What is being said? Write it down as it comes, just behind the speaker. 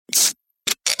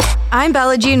I'm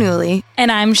Bella Giannulli. And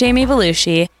I'm Jami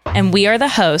Belushi, and we are the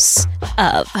hosts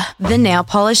of the Nail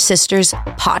Polish Sisters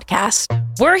podcast.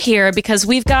 We're here because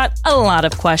we've got a lot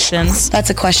of questions. That's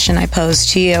a question I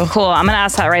posed to you. Cool, I'm going to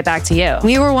ask that right back to you.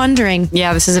 We were wondering.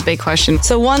 Yeah, this is a big question.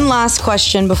 So one last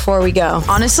question before we go.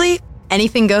 Honestly,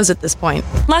 anything goes at this point.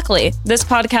 Luckily, this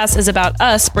podcast is about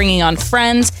us bringing on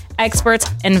friends, experts,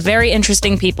 and very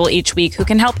interesting people each week who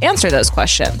can help answer those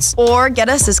questions. Or get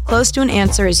us as close to an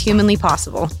answer as humanly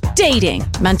possible. Dating,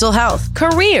 mental health,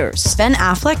 careers, Ben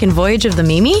Affleck and Voyage of the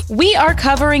Mimi. We are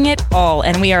covering it all,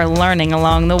 and we are learning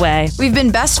along the way. We've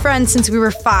been best friends since we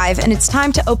were 5, and it's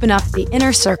time to open up the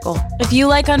inner circle. If you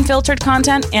like unfiltered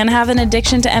content and have an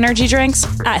addiction to energy drinks,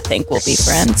 I think we'll be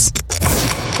friends.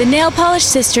 The Nail Polish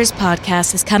Sisters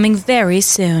podcast is coming very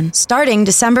soon. Starting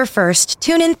December 1st,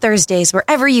 tune in Thursdays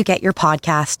wherever you get your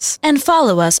podcasts. And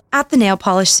follow us at the Nail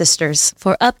Polish Sisters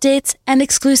for updates and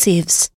exclusives.